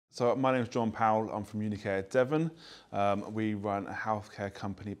So my name is John Powell, I'm from Unicare Devon. We run a healthcare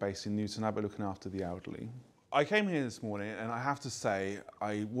company based in Newton Abbot looking after the elderly. I came here this morning and I have to say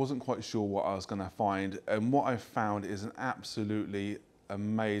I wasn't quite sure what I was going to find, and what I found is an absolutely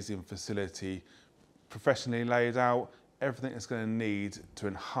amazing facility, professionally laid out, everything it's going to need to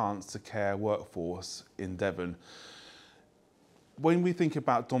enhance the care workforce in Devon. When we think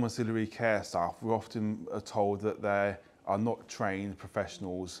about domiciliary care staff, we're often told that they are not trained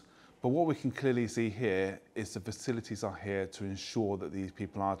professionals, but what we can clearly see here is the facilities are here to ensure that these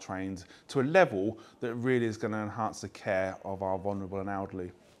people are trained to a level that really is going to enhance the care of our vulnerable and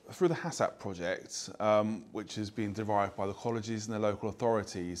elderly. Through the HACCP project, which is being derived by the colleges and the local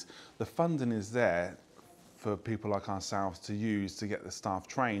authorities, the funding is there for people like ourselves to use to get the staff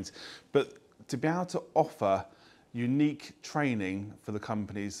trained, but to be able to offer unique training for the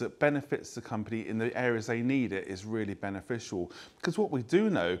companies that benefits the company in the areas they need it is really beneficial. Because what we do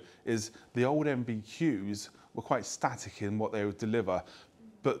know is the old MVQs were quite static in what they would deliver,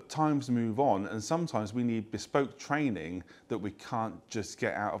 but times move on and sometimes we need bespoke training that we can't just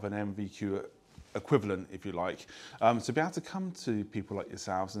get out of an MVQ equivalent, if you like. So be able to come to people like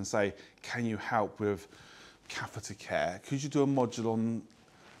yourselves and say, can you help with catheter care? Could you do a module on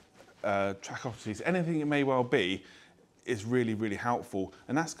tracheostomies, anything it may well be, is really, really helpful,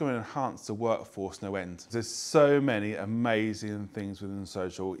 and that's going to enhance the workforce no end. There's so many amazing things within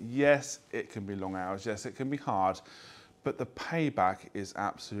social. Yes, it can be long hours, yes, it can be hard, but the payback is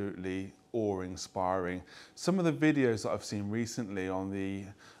absolutely awe-inspiring. Some of the videos that I've seen recently on the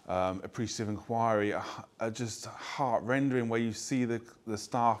appreciative inquiry are just heart-rendering, where you see the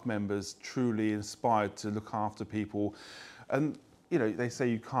staff members truly inspired to look after people. And you know, they say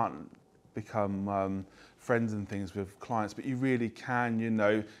you can't become friends and things with clients, but you really can. You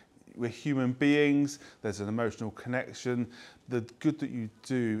know, we're human beings, there's an emotional connection. The good that you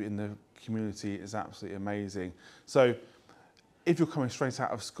do in the community is absolutely amazing. So if you're coming straight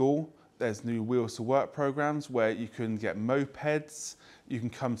out of school, there's new Wheels to Work programs where you can get mopeds, you can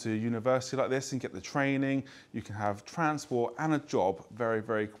come to a university like this and get the training, you can have transport and a job very,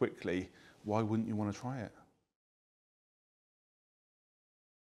 very quickly. Why wouldn't you want to try it?